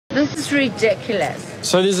This is ridiculous.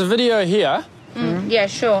 So there's a video here Yeah,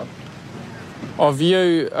 sure. of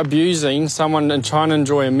you abusing someone and trying to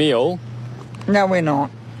enjoy a meal No, we're not.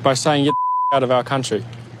 by saying, get the out of our country.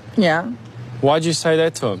 Yeah. Why'd you say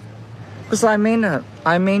that to him? Because I meant it.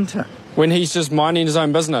 I meant it. When he's just minding his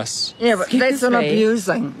own business. Yeah, but that's an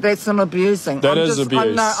abusing. That's an abusing. That is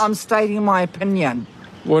abuse. I'm stating my opinion.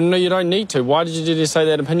 Well, no, you don't need to. Why did you say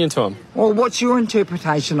that opinion to him? Well, what's your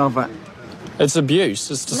interpretation of it? It's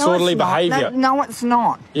abuse. It's disorderly behaviour. No, it's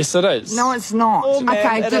not. Yes, it is. No, it's not. Oh, ma'am,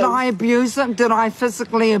 okay, it did is. I abuse him? Did I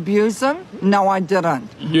physically abuse him? No, I didn't.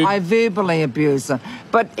 I verbally abused him.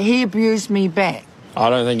 But he abused me back. I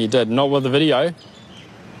don't think he did. Not with the video.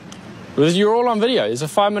 You're all on video. It's a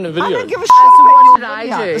 5-minute video. I don't give a shit So about what your did I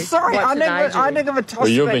video. do? Sorry, What I did I do? don't give a toss Well,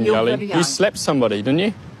 you've about been your yelling. video. You slapped somebody, didn't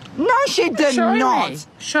you? No, she did Show not. me.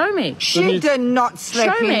 Show me. She did not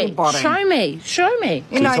slap Show me. anybody. Show me. Show me.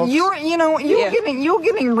 You know, you're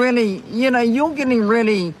getting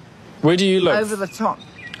really, Where do you live? over the top.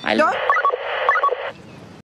 I Don't